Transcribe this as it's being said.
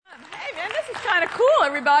kind of cool,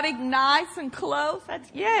 everybody. Nice and close.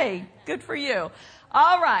 That's yay. Good for you.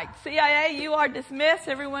 All right. CIA, you are dismissed.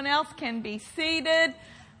 Everyone else can be seated.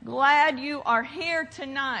 Glad you are here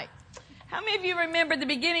tonight. How many of you remember the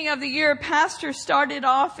beginning of the year, Pastor started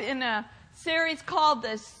off in a series called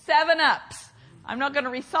the 7-Ups. I'm not going to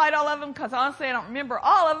recite all of them because honestly I don't remember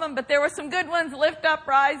all of them, but there were some good ones. Lift up,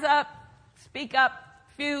 rise up, speak up.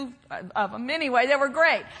 Few of them anyway. They were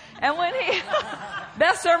great. And when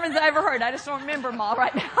best sermons I ever heard. I just don't remember them all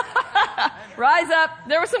right now. Rise up.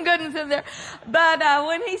 There were some good ones in there. But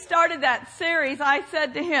when he started that series, I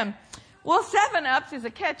said to him, well, 7-Ups is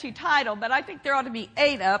a catchy title, but I think there ought to be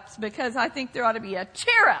 8-Ups because I think there ought to be a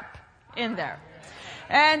cheer up in there.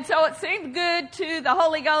 And so it seemed good to the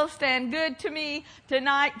Holy Ghost and good to me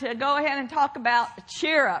tonight to go ahead and talk about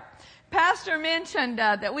cheer up. Pastor mentioned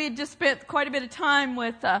that we had just spent quite a bit of time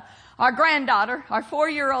with our granddaughter, our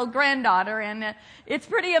 4-year-old granddaughter, and it's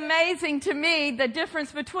pretty amazing to me the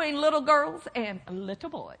difference between little girls and little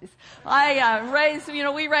boys.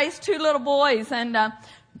 We raised 2 little boys, and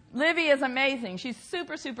Livy is amazing. She's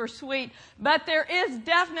super, super sweet, but there is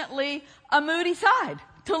definitely a moody side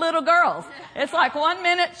to little girls. It's like one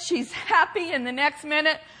minute she's happy, and the next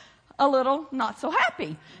minute a little not so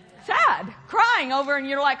happy. Sad, crying over, and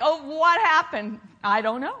you're like, oh, what happened? I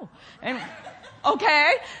don't know. And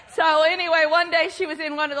okay. So anyway, one day she was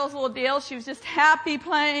in one of those little deals. She was just happy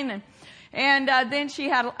playing, and then she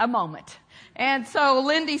had a moment. And so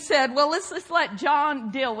Lindy said, well, let's let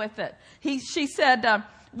John deal with it. She said,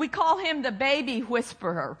 we call him the baby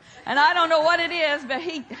whisperer. And I don't know what it is, but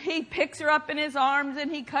he picks her up in his arms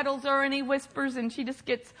and he cuddles her and he whispers and she just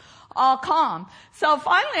gets all calm. So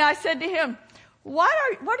finally I said to him, what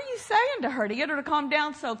are you saying to her to get her to calm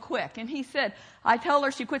down so quick? And he said, I tell her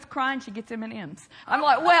she quits crying, she gets M&Ms. I'm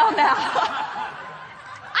like, well, now,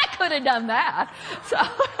 I could have done that. So,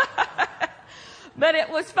 but it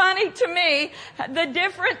was funny to me, the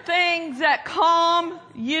different things that calm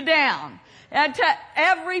you down. And to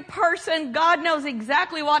every person, God knows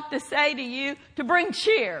exactly what to say to you to bring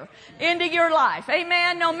cheer into your life.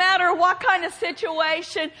 Amen. No matter what kind of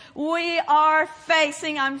situation we are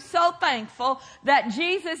facing, I'm so thankful that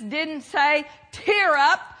Jesus didn't say, tear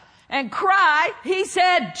up and cry. He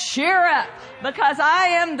said, cheer up. Because I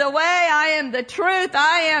am the way, I am the truth,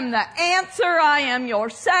 I am the answer, I am your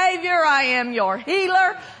Savior, I am your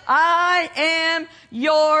healer, I am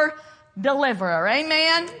your deliverer.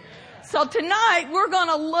 Amen. So tonight we're going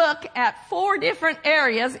to look at 4 different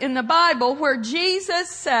areas in the Bible where Jesus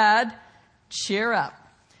said, cheer up.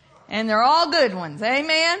 And they're all good ones.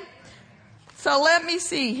 Amen. So let me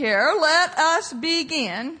see here. Let us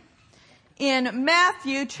begin in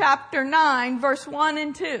Matthew chapter 9, verse 1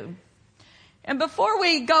 and 2. And before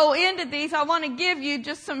we go into these, I want to give you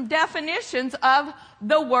just some definitions of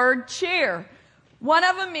the word cheer. One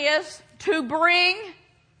of them is to bring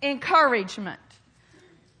encouragement.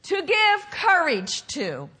 To give courage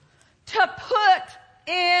to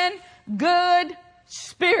put in good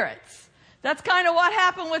spirits. That's kind of what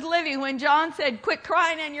happened with Livy when John said, quit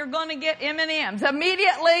crying and you're going to get M&Ms.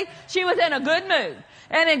 Immediately, she was in a good mood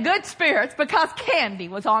and in good spirits because candy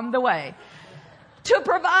was on the way. To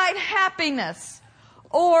provide happiness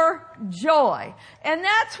or joy. And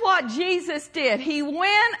that's what Jesus did. He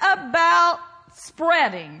went about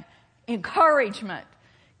spreading encouragement,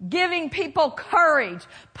 giving people courage,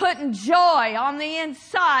 putting joy on the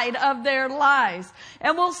inside of their lives.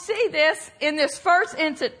 And we'll see this in this first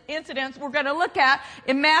incident we're going to look at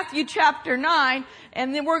in Matthew chapter 9.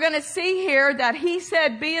 And then we're going to see here that he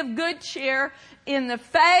said, be of good cheer in the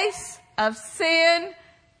face of sin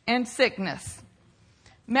and sickness.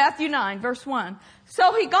 Matthew 9, verse 1.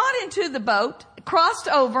 So he got into the boat, crossed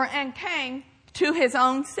over, and came to his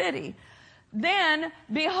own city. Then,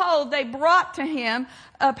 behold, they brought to him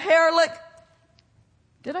a paralytic.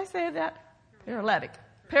 Did I say that? Paralytic.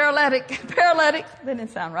 That didn't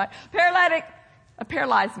sound right. A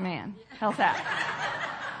paralyzed man. How's that?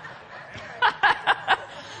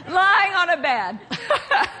 Lying on a bed.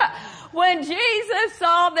 When Jesus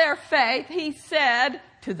saw their faith, he said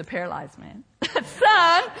to the paralyzed man,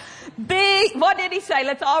 Son, what did he say?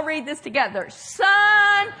 Let's all read this together.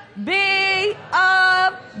 Son, be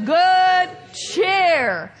of good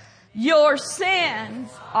cheer. Your sins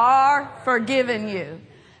are forgiven you.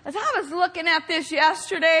 As I was looking at this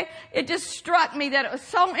yesterday, it just struck me that it was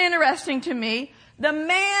so interesting to me. The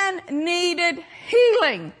man needed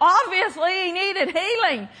healing. Obviously, he needed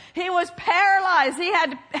healing. He was paralyzed. He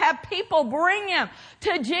had to have people bring him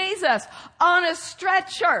to Jesus on a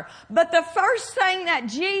stretcher. But the first thing that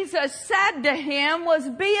Jesus said to him was,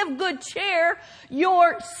 be of good cheer.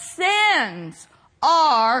 Your sins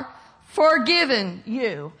are forgiven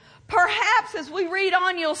you. Perhaps as we read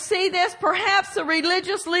on, you'll see this. Perhaps the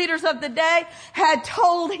religious leaders of the day had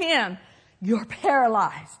told him, you're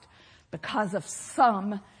paralyzed because of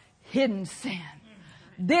some hidden sin.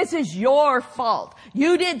 This is your fault.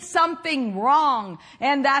 You did something wrong,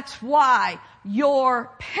 and that's why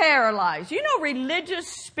you're paralyzed. You know, religious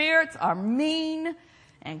spirits are mean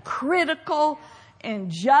and critical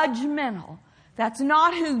and judgmental. That's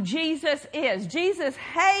not who Jesus is. Jesus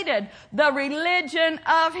hated the religion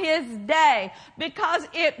of his day because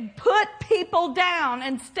it put people down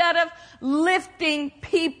instead of lifting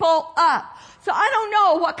people up. So I don't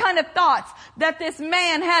know what kind of thoughts that this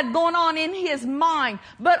man had going on in his mind,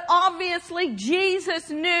 but obviously Jesus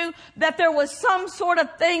knew that there was some sort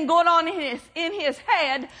of thing going on in his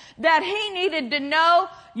head that he needed to know.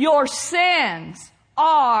 Your sins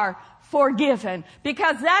are forgiven.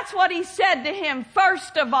 Because that's what he said to him.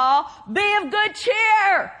 First of all, be of good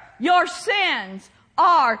cheer. Your sins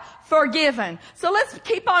are forgiven. So let's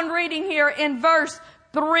keep on reading here in verse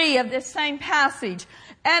 3 of this same passage.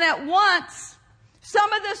 And at once,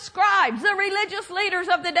 some of the scribes, the religious leaders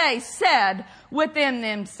of the day, said within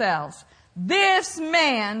themselves, this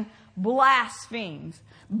man blasphemes.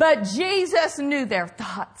 But Jesus knew their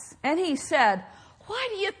thoughts. And he said, why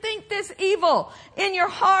do you think this evil in your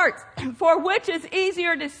hearts? For which is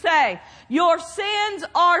easier to say, your sins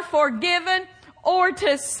are forgiven, or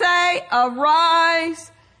to say,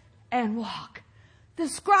 arise and walk? The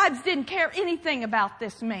scribes didn't care anything about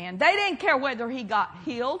this man. They didn't care whether he got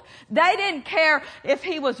healed. They didn't care if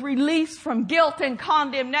he was released from guilt and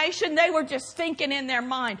condemnation. They were just thinking in their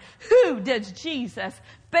mind, who does Jesus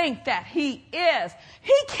think that he is?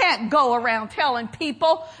 He can't go around telling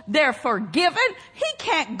people they're forgiven. He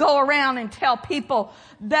can't go around and tell people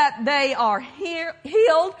that they are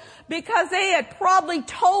healed, because they had probably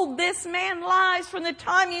told this man lies from the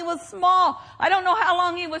time he was small. I don't know how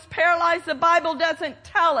long he was paralyzed. The Bible doesn't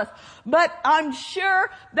tell us. But I'm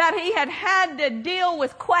sure that he had to deal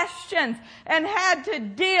with questions and had to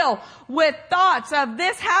deal with thoughts of,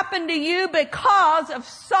 this happened to you because of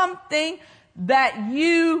something that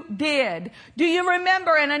you did. Do you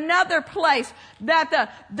remember in another place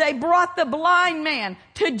that they brought the blind man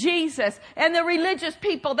to Jesus, and the religious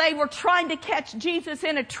people, they were trying to catch Jesus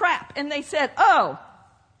in a trap, and they said, oh,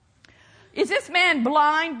 is this man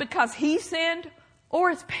blind because he sinned or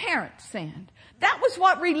his parents sinned? That was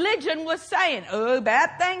what religion was saying. Oh,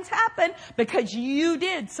 bad things happen because you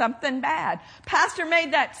did something bad. Pastor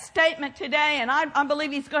made that statement today, and I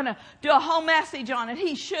believe he's going to do a whole message on it.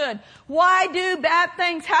 He should. Why do bad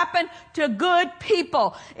things happen to good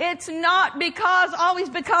people? It's not always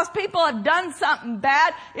because people have done something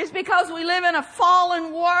bad. It's because we live in a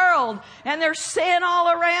fallen world, and there's sin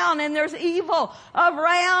all around, and there's evil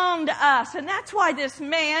around us. And that's why this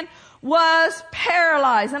man was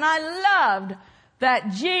paralyzed. And I loved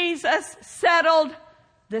that Jesus settled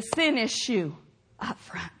the sin issue up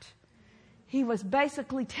front. He was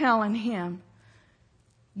basically telling him,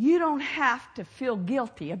 you don't have to feel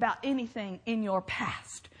guilty about anything in your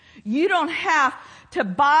past. You don't have to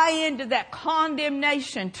buy into that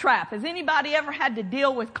condemnation trap. Has anybody ever had to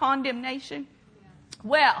deal with condemnation?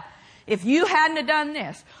 Well, if you hadn't have done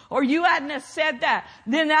this, or you hadn't have said that,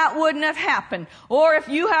 then that wouldn't have happened. Or if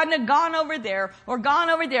you hadn't have gone over there, or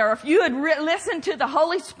if you had listened to the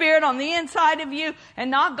Holy Spirit on the inside of you and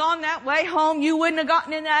not gone that way home, you wouldn't have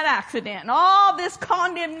gotten in that accident. And all this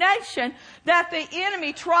condemnation that the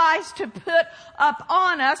enemy tries to put up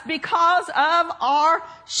on us because of our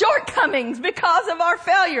shortcomings, because of our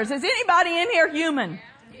failures. Is anybody in here human?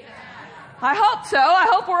 I hope so. I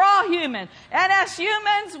hope we're all human. And as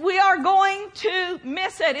humans, we are going to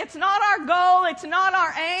miss it. It's not our goal. It's not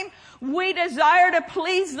our aim. We desire to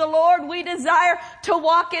please the Lord. We desire to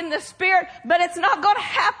walk in the Spirit, but it's not going to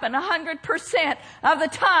happen 100% of the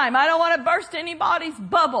time. I don't want to burst anybody's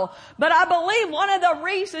bubble, but I believe one of the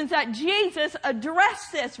reasons that Jesus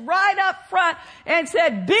addressed this right up front and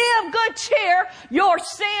said, be of good cheer, your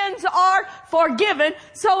sins are forgiven.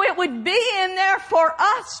 So it would be in there for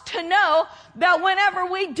us to know that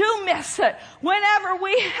whenever we do miss it, whenever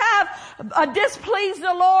we have displeased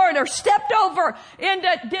the Lord or stepped over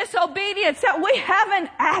into disobedience, that we have an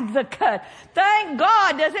advocate. Thank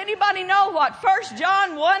God. Does anybody know what 1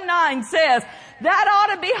 John 1:9 says? That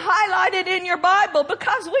ought to be highlighted in your Bible,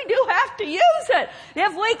 because we do have to use it.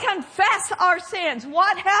 If we confess our sins,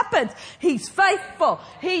 what happens? He's faithful.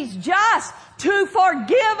 He's just to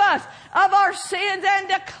forgive us of our sins and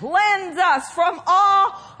to cleanse us from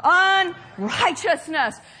all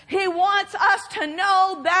unrighteousness. He wants us to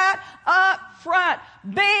know that up front.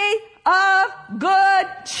 Be of good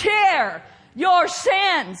cheer. Your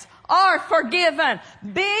sins are forgiven.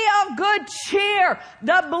 Be of good cheer.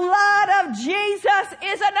 The blood of Jesus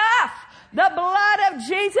is enough. The blood of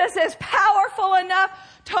Jesus is powerful enough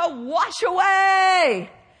to wash away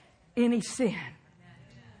any sin,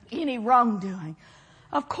 any wrongdoing.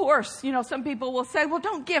 Of course, some people will say, well,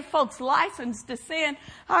 don't give folks license to sin.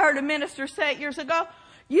 I heard a minister say it years ago.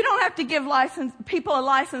 You don't have to give people a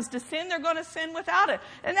license to sin. They're going to sin without it.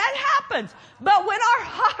 And that happens. But when our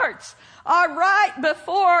hearts are right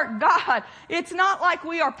before God, it's not like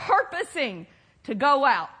we are purposing to go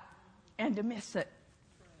out and to miss it.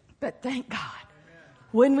 But thank God,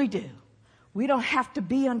 when we do, we don't have to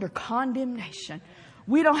be under condemnation.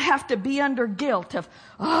 We don't have to be under guilt of,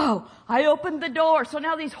 I opened the door, so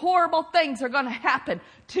now these horrible things are going to happen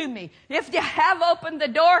to me. If you have opened the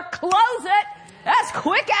door, close it as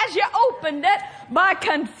quick as you opened it by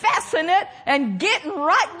confessing it and getting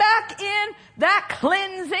right back in that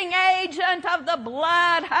cleansing agent of the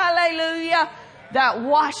blood, hallelujah, that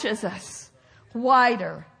washes us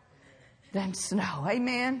whiter than snow.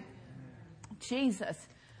 Amen. Jesus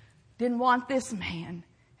didn't want this man,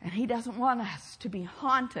 and he doesn't want us to be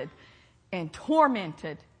haunted and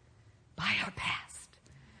tormented by our past.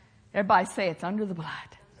 Everybody say it's under the blood.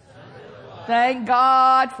 Thank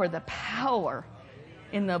God for the power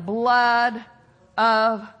in the blood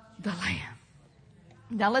of the Lamb.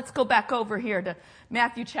 Now let's go back over here to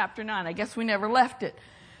Matthew chapter 9. I guess we never left it.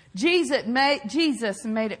 Jesus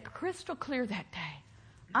made it crystal clear that day.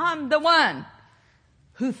 I'm the one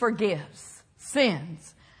who forgives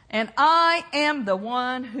sins, and I am the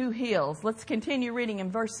one who heals. Let's continue reading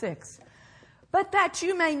in verse 6. But that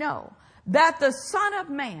you may know that the Son of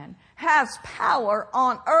Man has power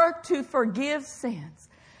on earth to forgive sins.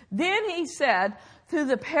 Then he said to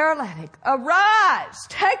the paralytic, arise,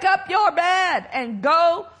 take up your bed and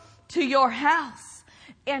go to your house.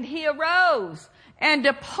 And he arose and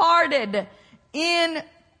departed into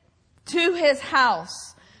his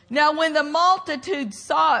house. Now when the multitude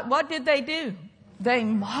saw it, what did they do? They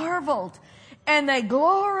marveled and they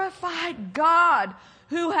glorified God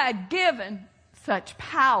who had given such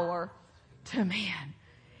power to man.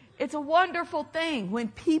 It's a wonderful thing when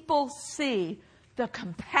people see the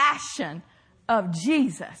compassion of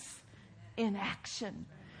Jesus in action.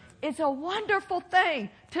 It's a wonderful thing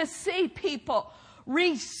to see people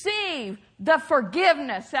receive the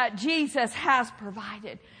forgiveness that Jesus has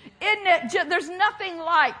provided. Isn't it? There's nothing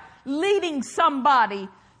like leading somebody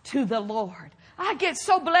to the Lord. I get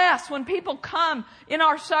so blessed when people come in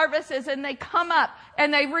our services and they come up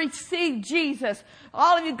and they receive Jesus.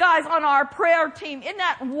 All of you guys on our prayer team, isn't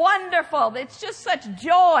that wonderful? It's just such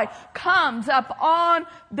joy comes up on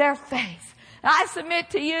their face. I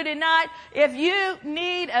submit to you tonight, if you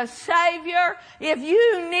need a Savior, if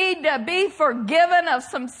you need to be forgiven of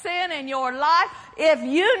some sin in your life, if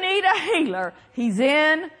you need a healer, He's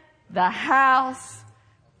in the house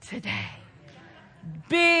today.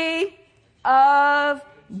 Be of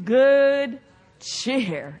good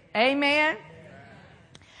cheer. Amen.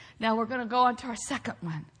 Now we're going to go on to our second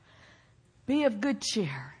one. Be of good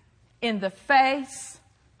cheer in the face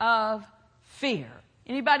of fear.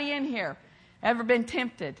 Anybody in here ever been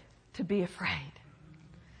tempted to be afraid?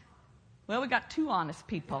 Well, we got two honest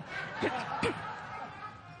people.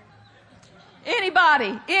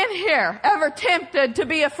 Anybody in here ever tempted to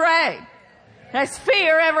be afraid? Has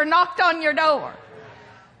fear ever knocked on your door?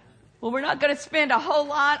 Well, we're not going to spend a whole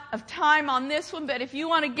lot of time on this one, but if you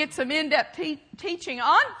want to get some in-depth teaching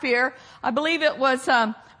on fear, I believe it was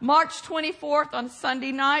March 24th on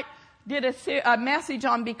Sunday night, did a message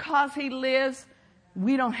on Because He Lives,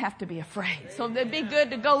 we don't have to be afraid. So it'd be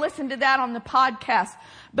good to go listen to that on the podcast.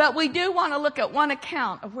 But we do want to look at one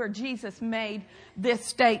account of where Jesus made this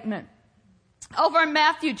statement. Over in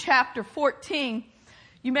Matthew chapter 14,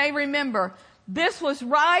 you may remember, this was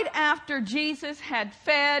right after Jesus had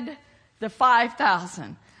fed the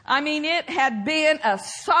 5,000. I mean, it had been a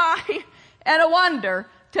sight and a wonder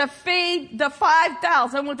to feed the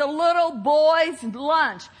 5,000 with a little boy's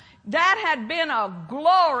lunch. That had been a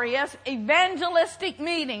glorious evangelistic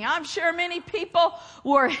meeting. I'm sure many people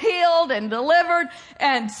were healed and delivered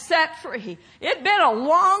and set free. It'd been a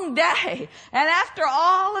long day. And after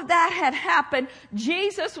all of that had happened,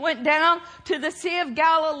 Jesus went down to the Sea of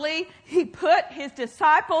Galilee. He put His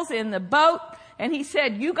disciples in the boat and He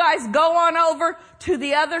said, you guys go on over to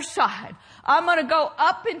the other side. I'm going to go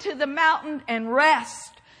up into the mountain and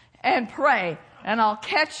rest and pray, and I'll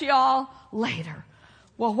catch y'all later.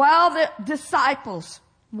 Well, while the disciples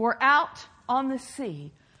were out on the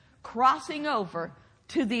sea, crossing over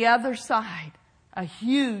to the other side, a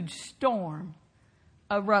huge storm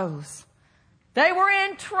arose. They were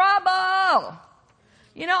in trouble.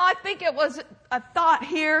 You know, I think it was a thought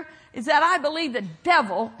here is that I believe the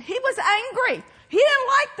devil, he was angry. He didn't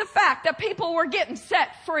like the fact that people were getting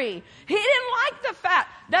set free. He didn't like the fact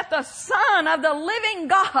that the Son of the living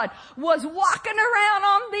God was walking around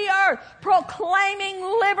on the earth proclaiming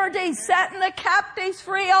liberty, setting the captives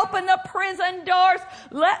free, opening the prison doors,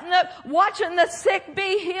 watching the sick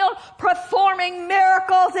be healed, performing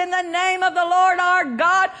miracles in the name of the Lord our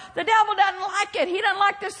God. The devil doesn't like it. He doesn't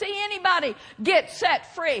like to see anybody get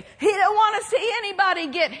set free. He didn't want to see anybody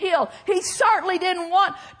get healed. He certainly didn't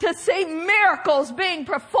want to see miracles being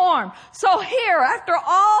performed. So here, after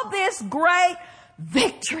all this great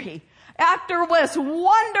victory, after this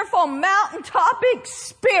wonderful mountaintop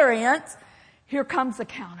experience, here comes the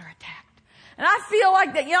counterattack. And I feel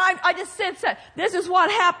like that, I just sense that this is what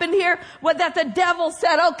happened here, that the devil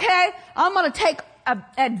said, okay, I'm going to take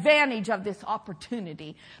advantage of this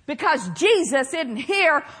opportunity because Jesus isn't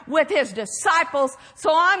here with his disciples.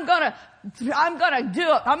 So I'm going to do it. I'm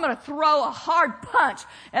going to throw a hard punch.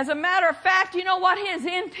 As a matter of fact, you know what his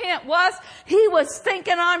intent was? He was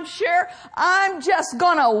thinking, I'm sure, I'm just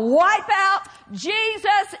going to wipe out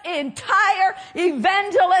Jesus' entire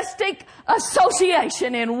evangelistic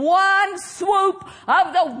association in one swoop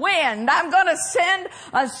of the wind. I'm going to send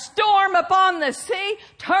a storm upon the sea,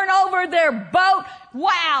 turn over their boat.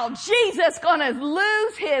 Wow, Jesus going to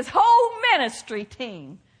lose his whole ministry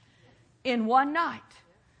team in one night.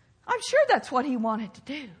 I'm sure that's what he wanted to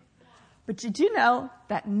do. But did you know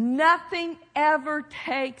that nothing ever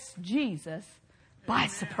takes Jesus by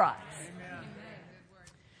surprise? Amen.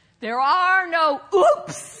 There are no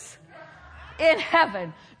oops in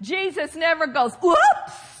heaven. Jesus never goes,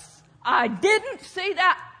 oops, I didn't see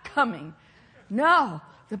that coming. No,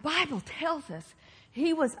 the Bible tells us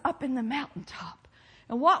he was up in the mountaintop.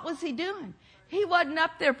 And what was he doing? He wasn't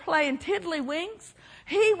up there playing tiddlywinks.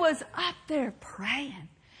 He was up there praying.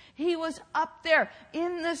 He was up there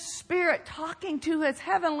in the Spirit talking to his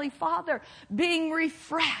Heavenly Father, being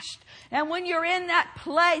refreshed. And when you're in that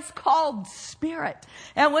place called Spirit,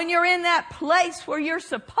 and when you're in that place where you're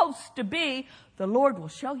supposed to be, the Lord will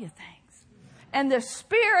show you things. And the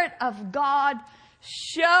Spirit of God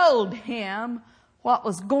showed him what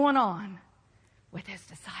was going on with his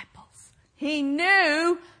disciples. He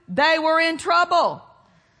knew they were in trouble.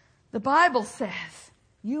 The Bible says,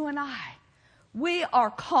 you and I, we are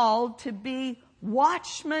called to be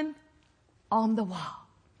watchmen on the wall.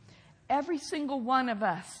 Every single one of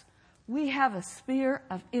us, we have a sphere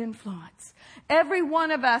of influence. Every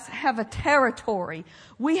one of us have a territory.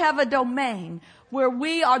 We have a domain where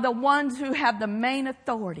we are the ones who have the main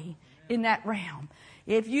authority in that realm.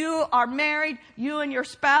 If you are married, you and your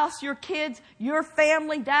spouse, your kids, your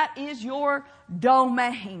family, that is your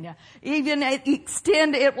domain. Even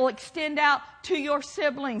it will extend out to your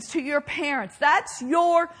siblings, to your parents. That's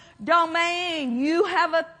your domain. You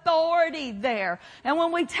have authority there. And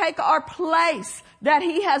when we take our place that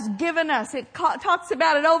he has given us, it talks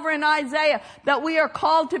about it over in Isaiah, that we are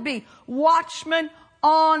called to be watchmen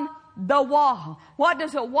on the wall. What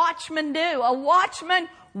does a watchman do? A watchman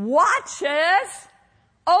watches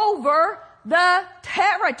over the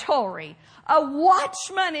territory. A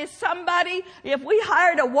watchman is somebody, if we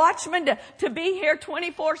hired a watchman to be here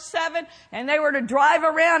 24/7 and they were to drive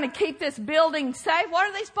around and keep this building safe, what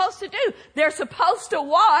are they supposed to do? They're supposed to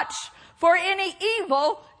watch for any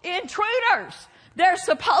evil intruders. They're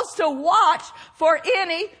supposed to watch for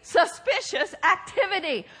any suspicious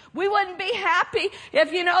activity. We wouldn't be happy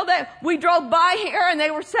if, that we drove by here and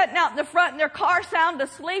they were sitting out in the front in their car sound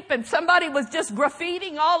asleep and somebody was just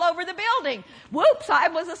graffitiing all over the building. Whoops, I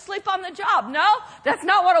was asleep on the job. No, that's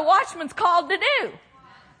not what a watchman's called to do.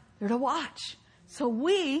 They're to watch. So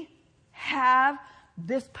we have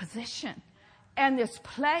this position and this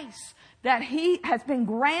place that he has been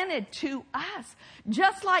granted to us,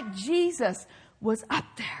 just like Jesus was up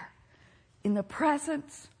there in the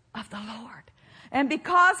presence of the Lord. And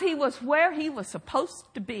because he was where he was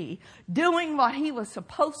supposed to be, doing what he was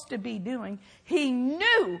supposed to be doing, he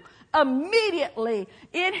knew immediately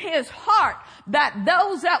in his heart that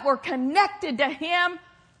those that were connected to him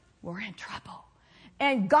were in trouble.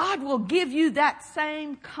 And God will give you that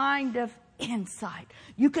same kind of insight.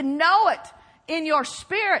 You can know it in your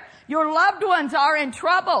spirit. Your loved ones are in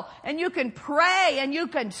trouble, and you can pray and you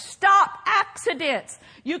can stop accidents.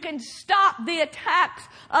 You can stop the attacks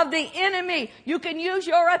of the enemy. You can use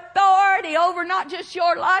your authority over not just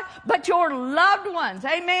your life, but your loved ones.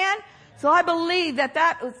 Amen? So I believe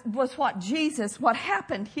that was what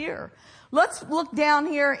happened here. Let's look down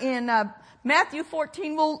here in Matthew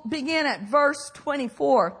 14. We'll begin at verse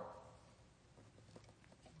 24.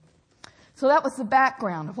 So that was the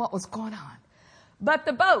background of what was going on. But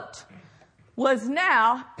the boat was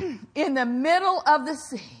now in the middle of the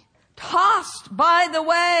sea, tossed by the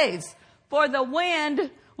waves, for the wind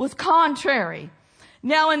was contrary.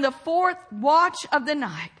 Now in the fourth watch of the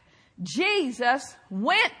night, Jesus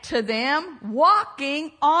went to them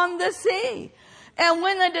walking on the sea. And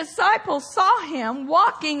when the disciples saw him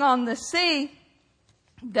walking on the sea,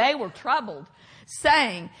 they were troubled,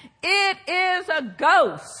 saying, "It is a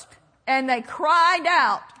ghost." And they cried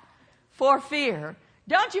out for fear.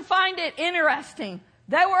 Don't you find it interesting?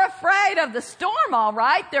 They were afraid of the storm, all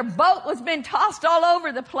right. Their boat was being tossed all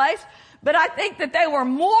over the place. But I think that they were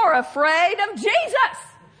more afraid of Jesus.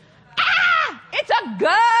 It's a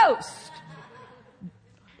ghost.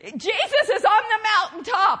 Jesus is on the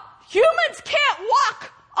mountaintop. Humans can't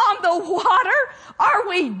walk on the water. Are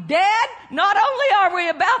we dead? Not only are we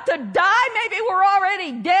about to die, maybe we're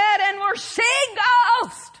already dead and we're seeing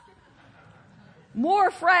ghosts. More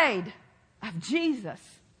afraid of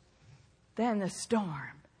Jesus than the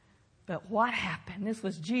storm. But what happened? This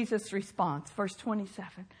was Jesus' response, verse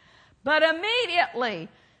 27. But immediately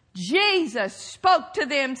Jesus spoke to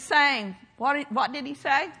them saying, what did he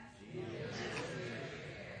say?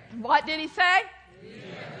 What did he say?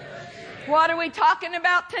 What are we talking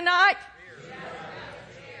about tonight?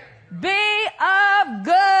 Be of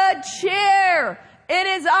good cheer. It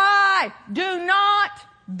is I. Do not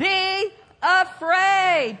be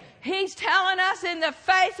afraid. He's telling us in the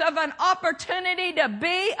face of an opportunity to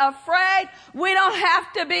be afraid, we don't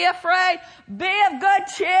have to be afraid. Be of good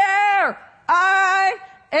cheer. I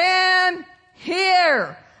am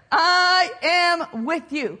here. I am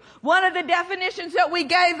with you. One of the definitions that we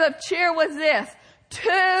gave of cheer was this: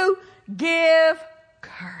 to give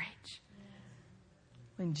courage.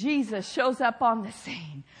 When Jesus shows up on the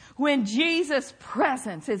scene, when Jesus'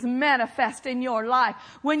 presence is manifest in your life,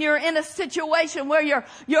 when you're in a situation where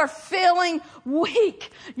you're feeling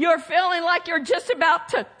weak, you're feeling like you're just about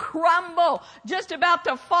to crumble, just about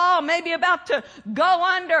to fall, maybe about to go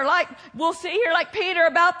under, like we'll see here, like Peter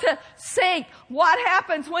about to sink. What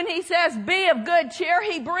happens when he says, be of good cheer?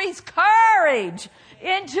 He breathes courage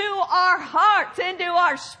into our hearts, into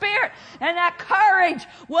our spirit. And that courage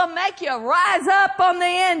will make you rise up on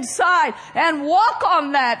the inside and walk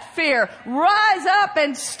on that fear. Rise up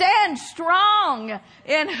and stand strong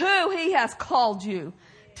in who He has called you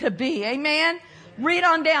to be. Amen? Read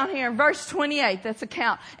on down here in verse 28, that's the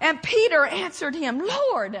count. And Peter answered him,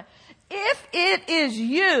 Lord, if it is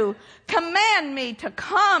you, command me to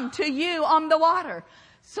come to you on the water.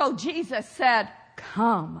 So Jesus said,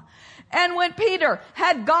 come. And when Peter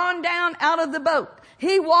had gone down out of the boat,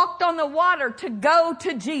 he walked on the water to go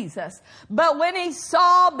to Jesus. But when he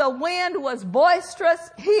saw the wind was boisterous,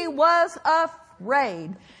 he was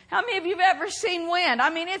afraid. How many of you have ever seen wind? I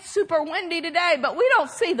mean, it's super windy today, but we don't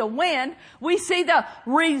see the wind. We see the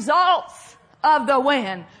results of the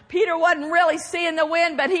wind. Peter wasn't really seeing the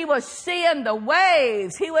wind, but he was seeing the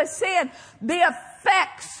waves. He was seeing the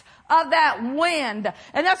effects of that wind.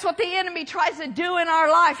 And that's what the enemy tries to do in our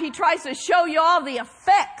life. He tries to show you all the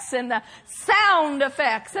effects and the sound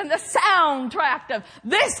effects and the soundtrack of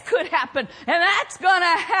this could happen and that's going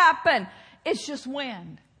to happen. It's just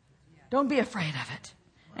wind. Don't be afraid of it.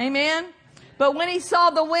 Amen. But when he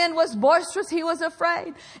saw the wind was boisterous, he was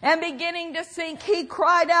afraid. And beginning to sink, he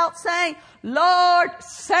cried out saying, Lord,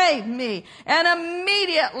 save me. And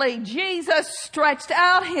immediately Jesus stretched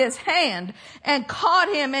out his hand and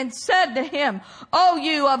caught him and said to him, O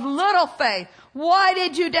you of little faith, why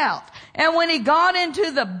did you doubt? And when he got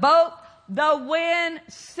into the boat, the wind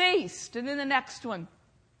ceased. And then the next one.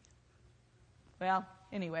 Well,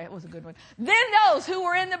 anyway, it was a good one. Then those who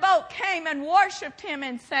were in the boat came and worshiped him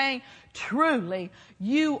and saying, truly,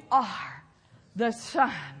 you are the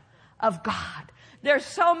Son of God. There's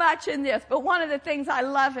so much in this, but one of the things I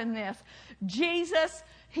love in this, Jesus,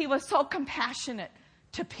 he was so compassionate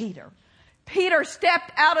to Peter. Peter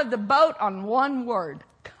stepped out of the boat on one word,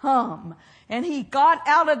 come. And he got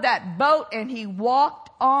out of that boat and he walked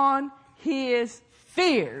on his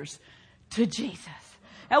fears to Jesus.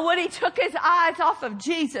 And when he took his eyes off of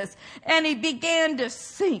Jesus and he began to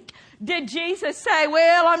sink, did Jesus say,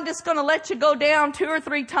 well, I'm just going to let you go down 2 or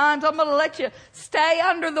 3 times. I'm going to let you stay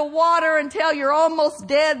under the water until you're almost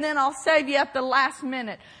dead and then I'll save you at the last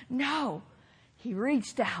minute. No, he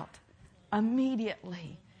reached out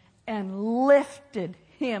immediately and lifted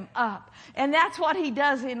him up. And that's what he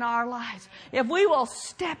does in our lives. If we will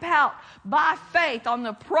step out by faith on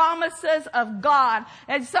the promises of God,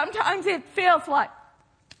 and sometimes it feels like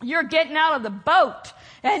you're getting out of the boat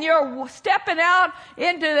and you're stepping out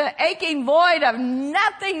into the aching void of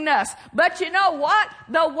nothingness. But you know what?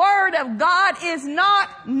 The Word of God is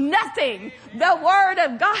not nothing. The Word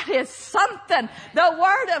of God is something. The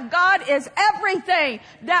Word of God is everything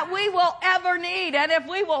that we will ever need. And if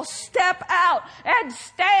we will step out and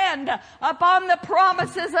stand upon the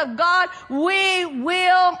promises of God, we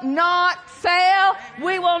will not fail.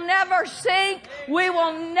 We will never sink. We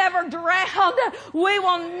will never drown. We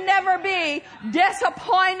will never be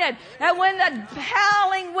disappointed. And when the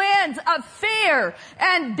howling winds of fear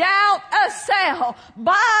and doubt assail,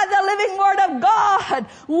 by the living Word of God,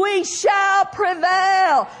 we shall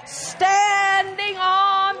prevail, standing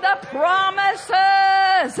on the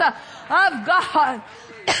promises of God.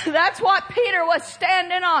 That's what Peter was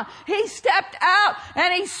standing on. He stepped out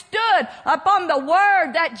and he stood upon the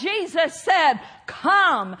word that Jesus said,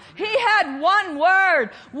 come. He had one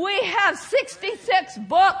word. We have 66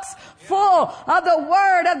 books full of the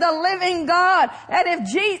word of the living God. And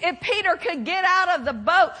if Peter could get out of the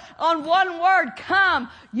boat on one word, come,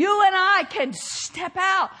 you and I can step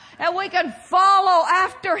out and we can follow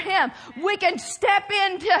after him. We can step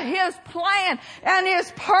into his plan and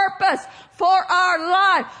his purpose for our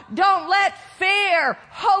life. Don't let fear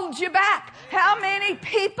hold you back. How many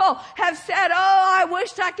people have said, oh, I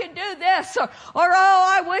wish I could do this, or oh,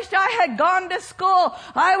 I wish I had gone to school.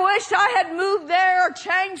 I wish I had moved there or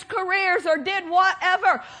changed careers or did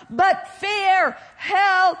whatever. But fear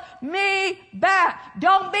held me back.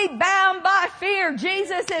 Don't be bound by fear.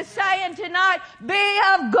 Jesus is saying tonight, be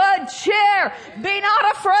of good cheer. Be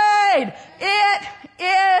not afraid. It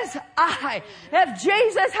is I. If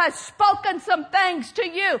Jesus has spoken some things to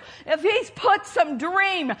you, if he's put some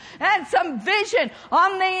dream and some vision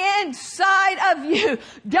on the inside of you,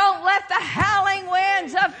 don't let the howling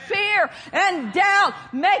winds of fear and doubt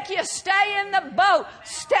make you stay in the boat.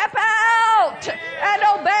 Step out and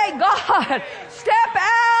obey God. Step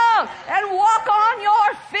out and walk on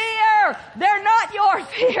your fear. They're not your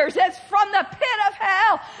fears. It's from the pit of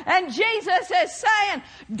hell. And Jesus is saying,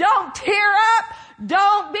 don't tear up.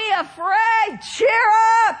 Don't be afraid. Cheer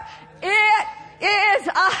up. It is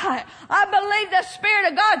I. I believe the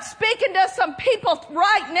Spirit of God speaking to some people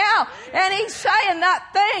right now. And he's saying that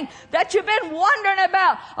thing that you've been wondering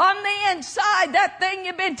about on the inside, that thing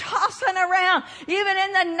you've been tossing around, even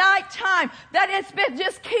in the nighttime, that it's been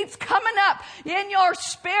just keeps coming up in your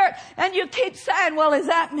spirit. And you keep saying, well, is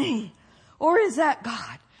that me? Or is that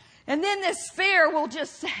God? And then this fear will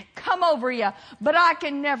just come over you. But I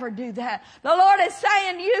can never do that. The Lord is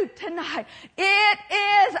saying to you tonight, it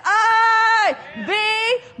is I.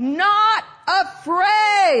 Be not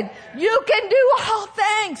afraid. You can do all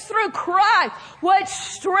things through Christ, which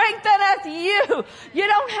strengtheneth you. You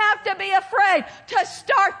don't have to be afraid to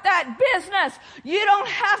start that business. You don't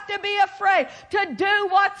have to be afraid to do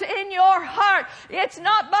what's in your heart. It's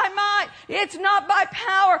not by might. It's not by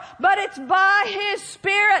power, but it's by His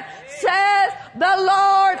Spirit, says the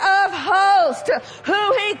Lord of hosts.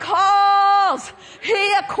 Who He calls,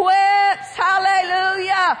 He equips.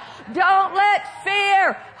 Hallelujah. Don't let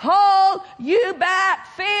fear hold you back.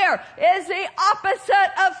 Fear is the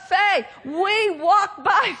opposite of faith. We walk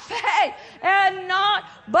by faith and not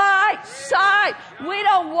by sight. We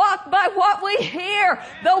don't walk by what we hear.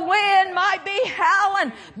 The wind might be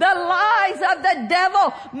howling. The lies of the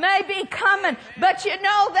devil may be coming. But you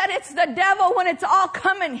know that it's the devil when it's all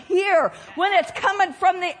coming here. When it's coming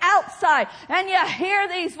from the outside. And you hear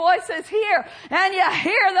these voices here. And you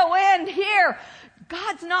hear the wind here.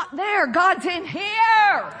 God's not there. God's in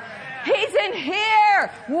here. He's in here.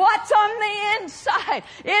 What's on the inside?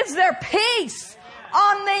 Is there peace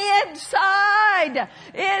on the inside?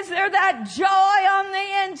 Is there that joy on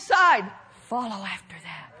the inside? Follow after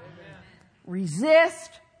that.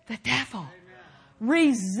 Resist the devil.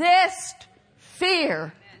 Resist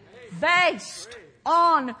fear based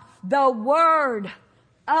on the Word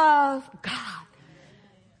of God.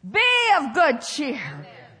 Be of good cheer.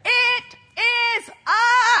 It is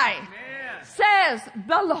I, says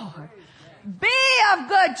the Lord. Be of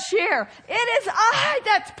good cheer. It is I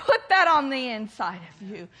that's put that on the inside of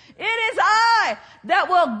you. It is I that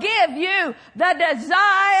will give you the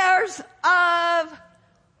desires of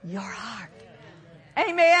your heart.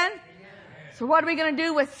 Amen. So what are we going to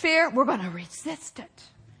do with fear? We're going to resist it.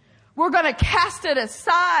 We're going to cast it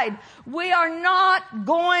aside. We are not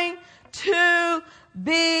going to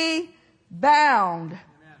be bound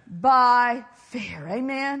by fear.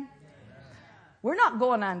 Amen. We're not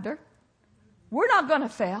going under. We're not going to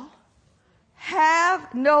fail.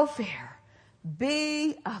 Have no fear.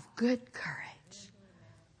 Be of good courage.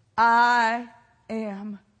 I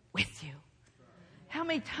am with you. How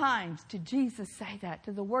many times did Jesus say that?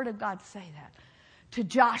 Did the Word of God say that? To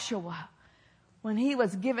Joshua, when he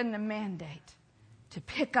was given the mandate to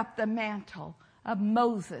pick up the mantle of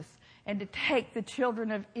Moses and to take the children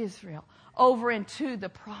of Israel over into the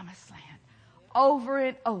promised land. Over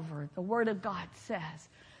and over, the Word of God says,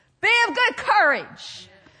 be of good courage.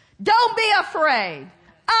 Don't be afraid.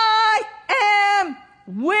 I am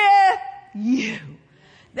with you.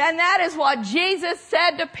 Then that is what Jesus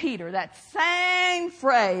said to Peter, that same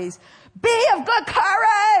phrase. Be of good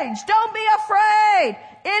courage. Don't be afraid.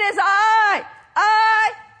 It is I.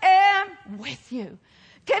 I am with you.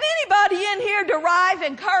 Can anybody in here derive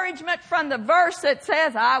encouragement from the verse that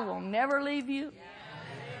says, I will never leave you?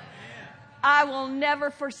 I will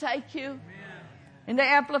never forsake you. In the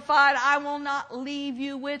Amplified, I will not leave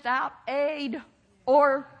you without aid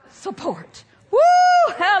or support.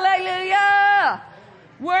 Woo! Hallelujah!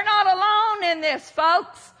 We're not alone in this,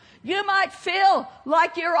 folks. You might feel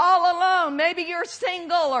like you're all alone. Maybe you're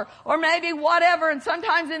single or maybe whatever. And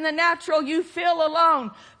sometimes in the natural you feel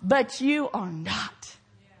alone. But you are not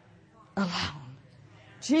alone.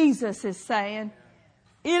 Jesus is saying,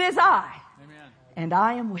 it is I. And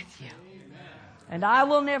I am with you. And I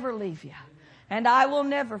will never leave you. And I will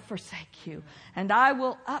never forsake you. And I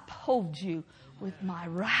will uphold you with my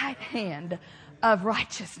right hand of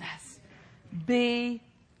righteousness. Be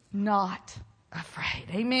not afraid.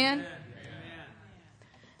 Amen?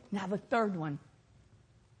 Now the third one.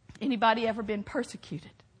 Anybody ever been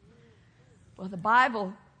persecuted? Well, the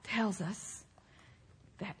Bible tells us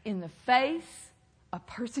that in the face of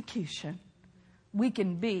persecution, we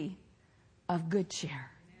can be of good cheer.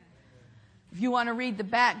 If you want to read the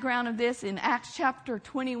background of this in Acts chapter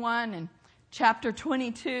 21 and chapter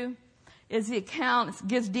 22 is the account, it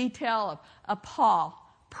gives detail of Paul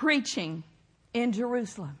preaching in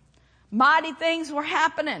Jerusalem. Mighty things were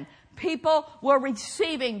happening. People were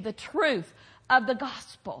receiving the truth of the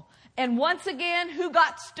gospel. And once again, who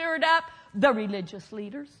got stirred up? The religious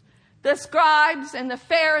leaders. The scribes and the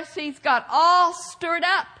Pharisees got all stirred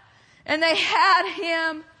up. And they had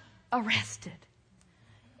him arrested.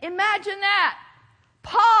 Imagine that.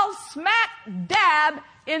 Paul smack dab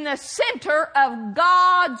in the center of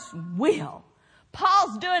God's will.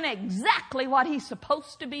 Paul's doing exactly what he's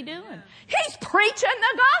supposed to be doing. He's preaching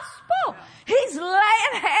the gospel. He's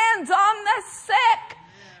laying hands on the sick.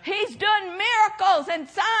 He's doing miracles and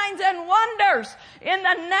signs and wonders in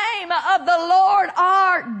the name of the Lord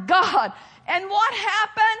our God. And what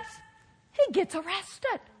happens? He gets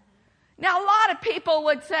arrested. Now, a lot of people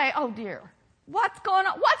would say, oh dear, what's going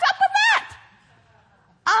on? What's up with that?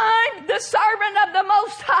 I'm the servant of the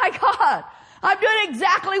Most High God. I'm doing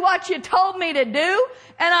exactly what you told me to do,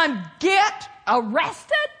 and I'm get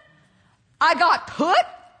arrested. I got put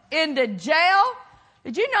into jail.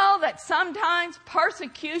 Did you know that sometimes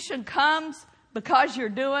persecution comes because you're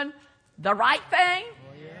doing the right thing?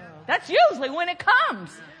 Oh, yeah. That's usually when it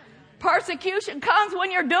comes. Persecution comes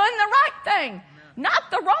when you're doing the right thing,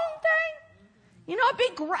 not the wrong thing. You know, it'd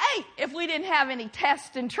be great if we didn't have any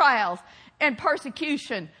tests and trials and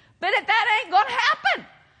persecution, but that ain't going to happen.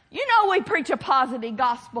 You know, we preach a positive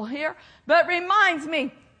gospel here, but it reminds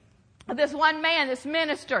me of this one man, this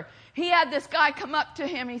minister. He had this guy come up to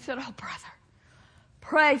him. He said, oh, brother,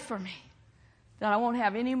 pray for me that I won't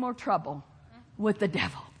have any more trouble with the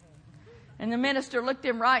devil. And the minister looked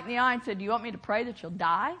him right in the eye and said, do you want me to pray that you'll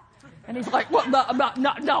die? And he's like, well, no,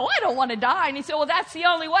 I don't want to die. And he said, well, that's the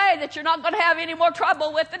only way that you're not going to have any more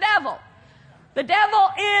trouble with the devil. The devil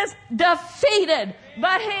is defeated,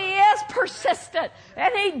 but he is persistent,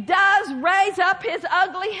 and he does raise up his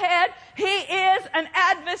ugly head. He is an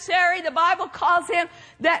adversary. The Bible calls him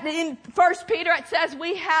that in 1 Peter it says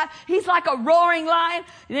he's like a roaring lion,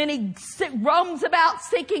 and then he roams about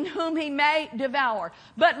seeking whom he may devour.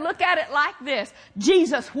 But look at it like this.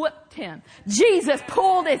 Jesus whipped him. Jesus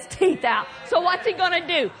pulled his teeth out. So what's he going to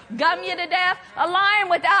do? Gum you to death? A lion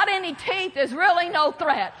without any teeth is really no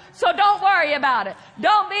threat. So don't worry about it.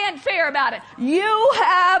 Don't be in fear about it. You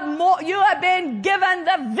have been given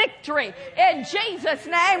the victory. In Jesus'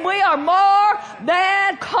 name, we are more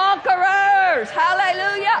than conquerors.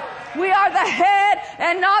 Hallelujah. We are the head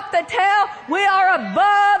and not the tail. We are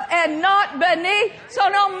above and not beneath. So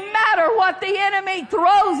no matter what the enemy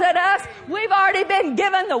throws at us, we've already been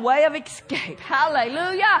given the way of escape.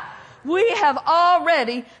 Hallelujah. We have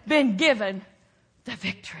already been given the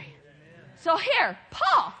victory. So here,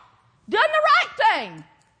 Paul, done the right thing,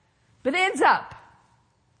 but ends up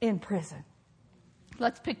in prison.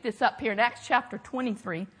 Let's pick this up here in Acts chapter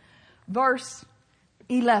 23, verse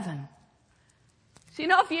 11. So, you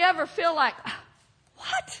know, if you ever feel like,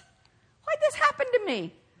 what? Why'd this happen to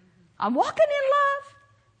me? I'm walking in love.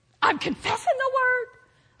 I'm confessing the word.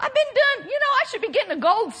 I've been done, I should be getting a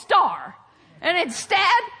gold star. And instead,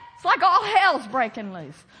 it's like all hell's breaking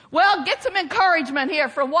loose. Well, get some encouragement here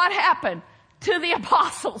from what happened to the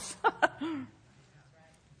apostles.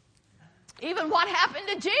 Even what happened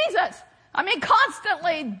to Jesus.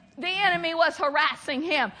 Constantly the enemy was harassing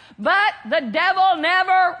him. But the devil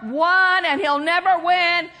never won, and he'll never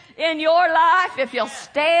win in your life if you'll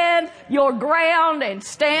stand your ground and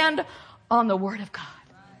stand on the Word of God.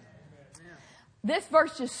 This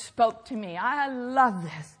verse just spoke to me. I love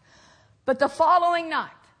this. But the following night,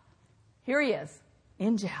 here he is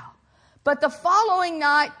in jail. But the following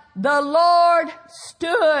night, the Lord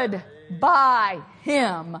stood by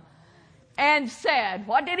him and said,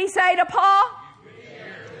 what did he say to Paul?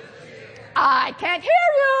 I can't hear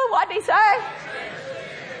you. What did he say?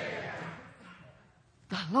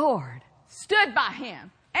 The Lord stood by him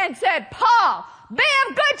and said, Paul, be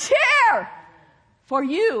of good cheer, for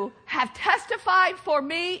you have testified for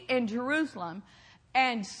me in Jerusalem,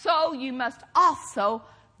 and so you must also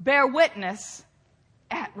bear witness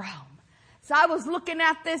at Rome. So I was looking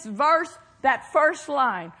at this verse, that first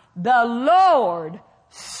line, the Lord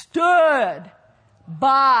stood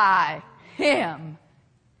by him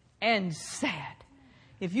and said.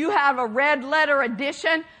 If you have a red letter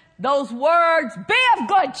edition, those words, be of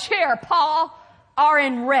good cheer, Paul, are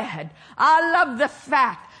in red. I love the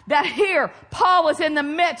fact that here Paul was in the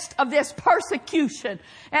midst of this persecution,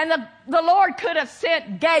 and the Lord could have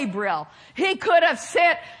sent Gabriel. He could have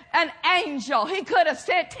sent an angel. He could have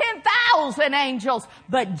sent 10,000 angels,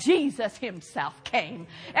 but Jesus himself came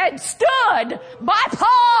and stood by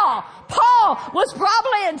Paul. Paul was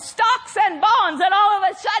probably in stocks and bonds, and all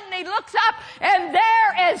of a sudden he looks up, and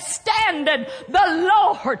there is standing the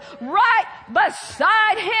Lord right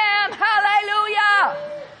beside him.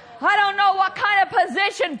 Hallelujah. I don't know what kind of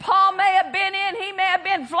position Paul may have been in. He may have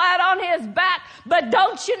been flat on his back. But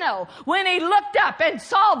don't you know, when he looked up and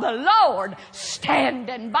saw the Lord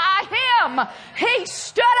standing by him, he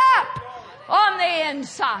stood up on the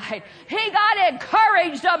inside. He got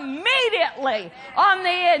encouraged immediately on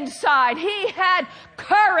the inside. He had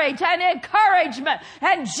courage and encouragement.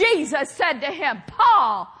 And Jesus said to him,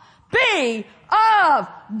 Paul, be of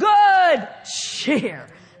good cheer.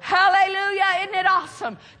 Hallelujah. Isn't it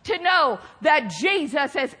awesome to know that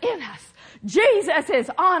Jesus is in us? Jesus is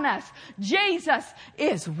on us. Jesus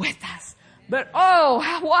is with us. But oh,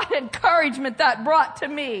 what encouragement that brought to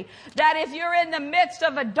me. That if you're in the midst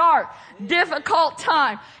of a dark, difficult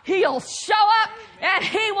time, he'll show up and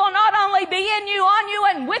he will not only be in you, on you,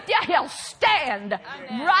 and with you, he'll stand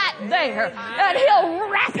right there. And he'll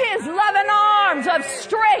wrap his loving arms of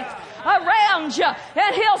strength around you,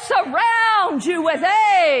 and he'll surround you with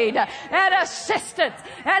aid and assistance,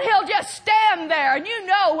 and he'll just stand there. And you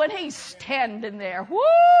know when he's standing there,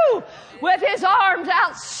 woo, with his arms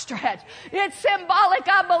outstretched, it's symbolic,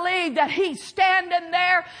 I believe, that he's standing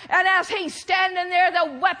there, and as he's standing there,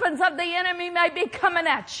 the weapons of the enemy may be coming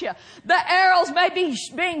at you. The arrows may be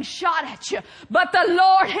being shot at you, but the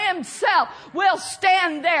Lord himself will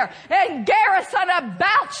stand there and garrison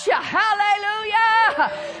about you.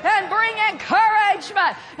 Hallelujah. And bring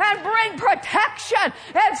encouragement and bring protection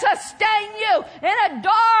and sustain you in a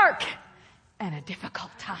dark and a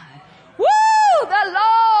difficult time. Woo! The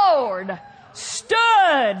Lord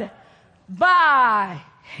stood by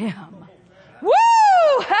him.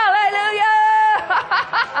 Woo! Hallelujah!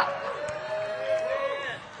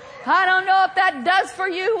 I don't know if that does for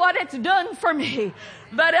you what it's done for me,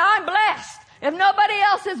 but I'm blessed. If nobody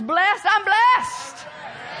else is blessed, I'm blessed.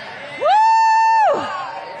 Woo!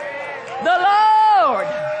 The Lord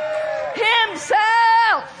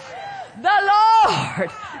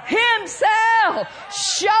himself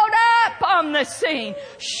showed up on the scene,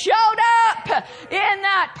 showed up in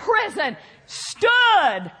that prison,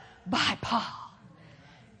 stood by Paul.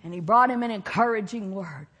 And he brought him an encouraging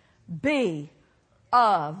word. Be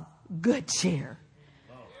of good cheer.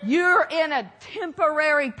 You're in a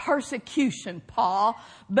temporary persecution, Paul,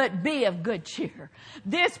 but be of good cheer.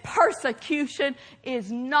 This persecution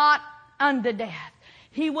is not unto death.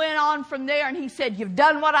 He went on from there and he said, you've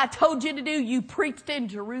done what I told you to do. You preached in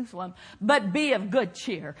Jerusalem, but be of good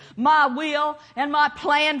cheer. My will and my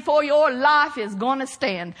plan for your life is going to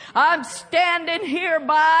stand. I'm standing here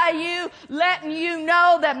by you, letting you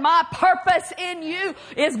know that my purpose in you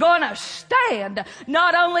is going to stand.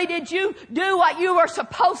 Not only did you do what you were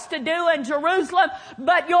supposed to do in Jerusalem,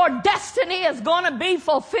 but your destiny is going to be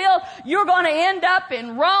fulfilled. You're going to end up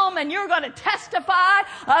in Rome and you're going to testify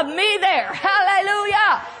of me there. Hallelujah.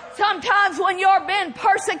 Sometimes when you're being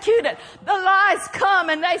persecuted, the lies come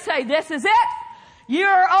and they say, this is it. You're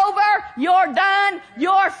over. You're done.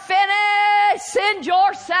 You're finished. Send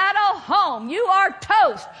your saddle home. You are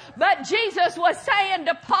toast. But Jesus was saying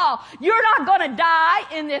to Paul, you're not going to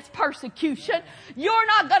die in this persecution. You're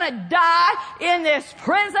not going to die in this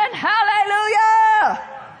prison. Hallelujah.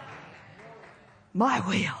 My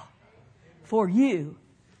will for you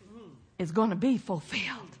is going to be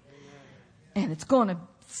fulfilled. And it's going to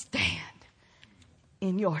stand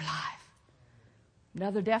in your life.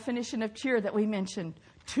 Another definition of cheer that we mentioned,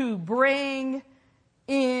 to bring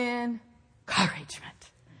encouragement.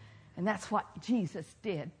 And that's what Jesus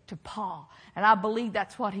did to Paul. And I believe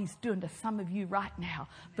that's what he's doing to some of you right now.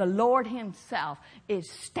 The Lord himself is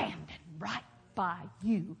standing right by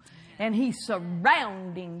you. And he's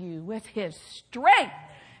surrounding you with his strength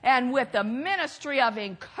and with the ministry of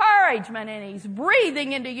encouragement. And he's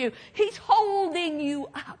breathing into you. He's holding you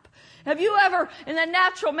up. Have you ever, in the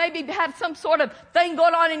natural, maybe had some sort of thing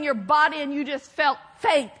going on in your body and you just felt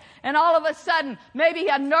faint? And all of a sudden, maybe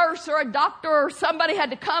a nurse or a doctor or somebody had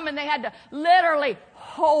to come and they had to literally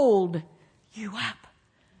hold you up.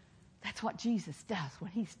 That's what Jesus does when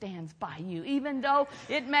he stands by you. Even though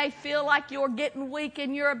it may feel like you're getting weak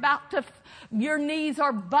and you're about to, your knees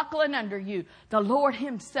are buckling under you, the Lord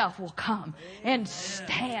himself will come and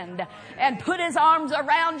stand and put his arms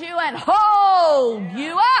around you and hold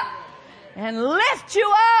you up and lift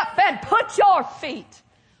you up and put your feet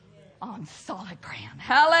on solid ground.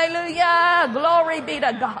 Hallelujah. Glory be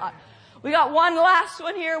to God. We got one last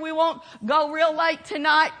one here. We won't go real late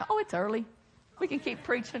tonight. Oh, it's early. We can keep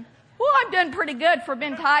preaching. Well, I'm doing pretty good for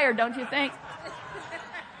being tired, don't you think?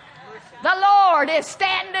 The Lord is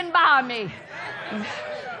standing by me.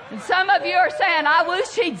 And some of you are saying, I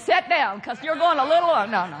wish he'd sit down because you're going a little,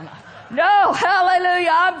 no. No,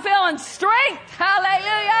 hallelujah. I'm feeling strength.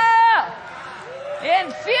 Hallelujah.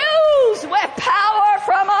 Infused with power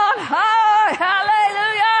from on high.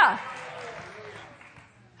 Hallelujah.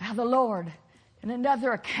 Now the Lord, in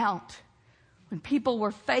another account, when people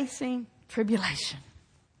were facing tribulation,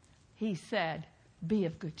 he said, be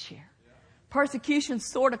of good cheer.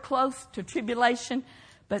 Persecution's sort of close to tribulation,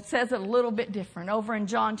 but says it a little bit different. Over in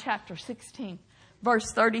John chapter 16,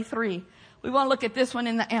 verse 33. We want to look at this one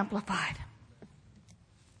in the Amplified.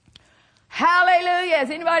 Hallelujah. Is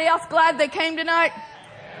anybody else glad they came tonight?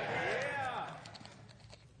 Yeah.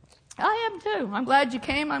 I am too. I'm glad you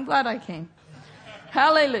came. I'm glad I came.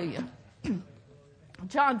 Hallelujah.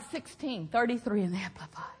 John 16, 33 in the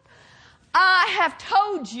Amplified. I have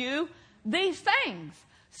told you these things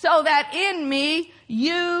so that in me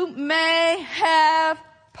you may have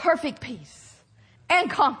perfect peace and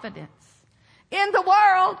confidence. In the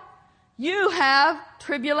world, you have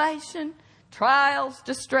tribulation, trials,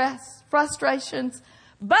 distress, frustrations,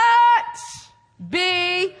 but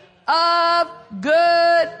be of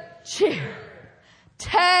good cheer.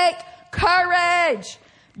 Take courage.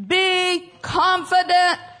 Be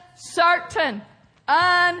confident, certain,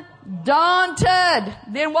 undaunted.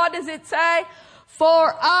 Then what does it say?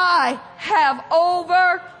 For I have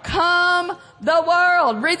overcome the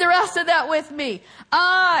world. Read the rest of that with me.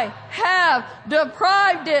 I have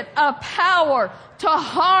deprived it of power to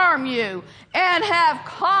harm you and have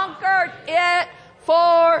conquered it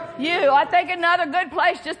for you. I think another good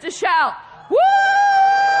place just to shout. Woo!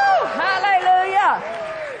 Hallelujah.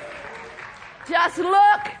 Just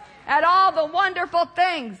look at all the wonderful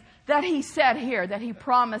things that he said here, that he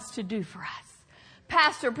promised to do for us.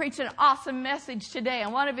 Pastor preached an awesome message today,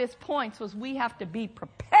 and one of his points was we have to be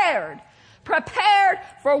prepared. Prepared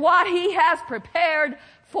for what he has prepared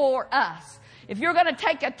for us. If you're going to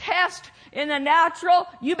take a test in the natural,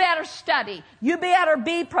 you better study. You better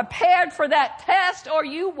be prepared for that test or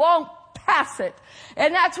you won't pass it.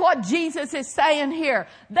 And that's what Jesus is saying here.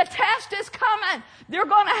 The test is coming. They're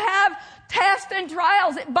going to have tests and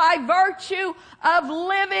trials by virtue of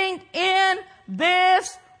living in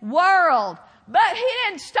this world. But he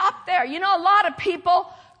didn't stop there. You know, a lot of people,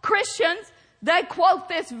 Christians, they quote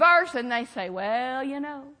this verse and they say, well, you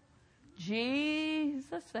know,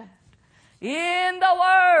 Jesus said, in the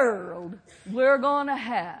world, we're going to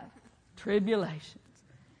have tribulations.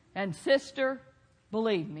 And sister,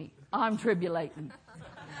 believe me, I'm tribulating.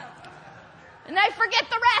 And they forget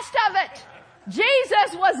the rest of it.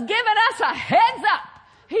 Jesus was giving us a heads up.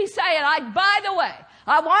 He's saying, by the way,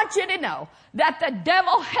 I want you to know that the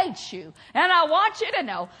devil hates you. And I want you to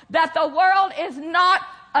know that the world is not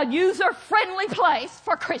a user-friendly place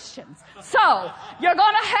for Christians. So, you're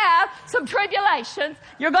going to have some tribulations.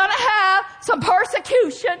 You're going to have some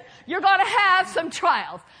persecution. You're going to have some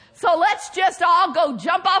trials. So let's just all go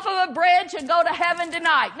jump off of a bridge and go to heaven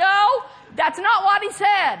tonight. No, that's not what he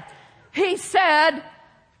said. He said,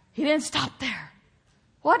 he didn't stop there.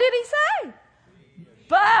 What did he say?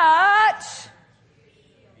 But,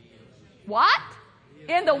 what?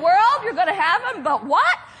 In the world you're going to have them, but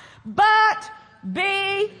what? But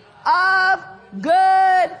be of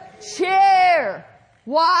good cheer.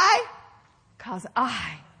 Why? Because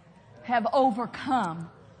I have overcome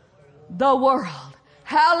the world.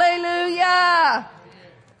 Hallelujah.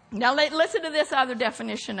 Now listen to this other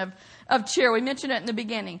definition of cheer. We mentioned it in the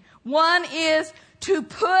beginning. One is to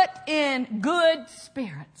put in good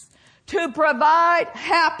spirits, to provide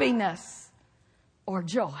happiness or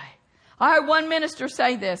joy. I heard one minister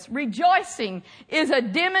say this: rejoicing is a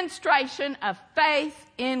demonstration of faith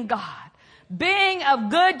in God. Being of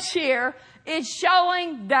good cheer is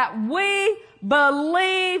showing that we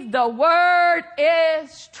believe the word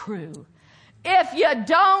is true. If you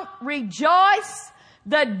don't rejoice,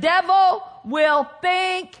 the devil will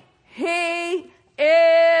think he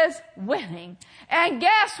is winning. And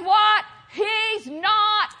guess what? He's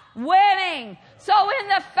not winning. So in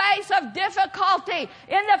the face of difficulty,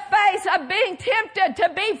 in the face of being tempted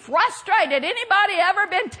to be frustrated, anybody ever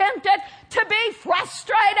been tempted to be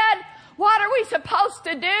frustrated? What are we supposed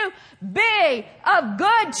to do? Be of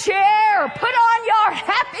good cheer. Put on your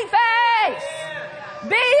happy face.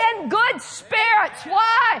 Be in good spirits.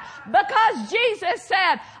 Why? Because Jesus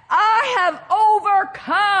said, I have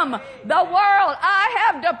overcome the world. I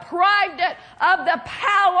have deprived it of the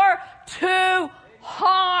power to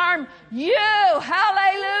harm you.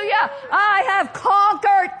 Hallelujah. I have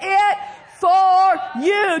conquered it for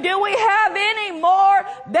you. Do we have any more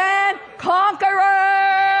than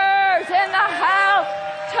conquerors in the house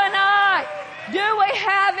tonight? Do we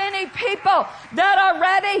have any people that are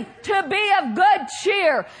ready to be of good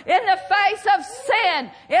cheer in the face of sin,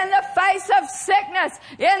 in the face of sickness,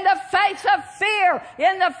 in the face of fear,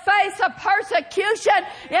 in the face of persecution,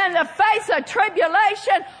 in the face of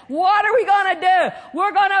tribulation? What are we going to do?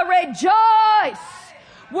 We're going to rejoice.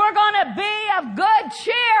 We're going to be of good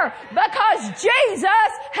cheer because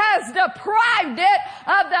Jesus has deprived it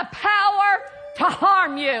of the power to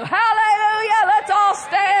harm you. Hallelujah. Let's all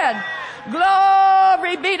stand.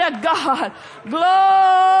 Glory be to God.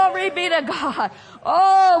 Glory be to God.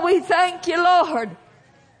 Oh, we thank you, Lord,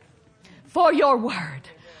 for your word.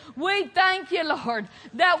 We thank you, Lord,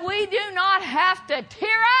 that we do not have to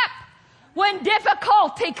tear up when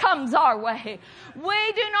difficulty comes our way.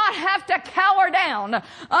 We do not have to cower down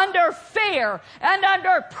under fear and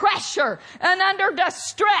under pressure and under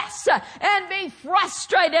distress and be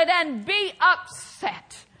frustrated and be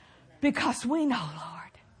upset, because we know, Lord.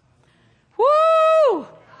 Woo!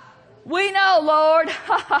 We know, Lord,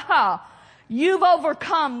 you've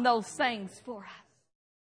overcome those things for us.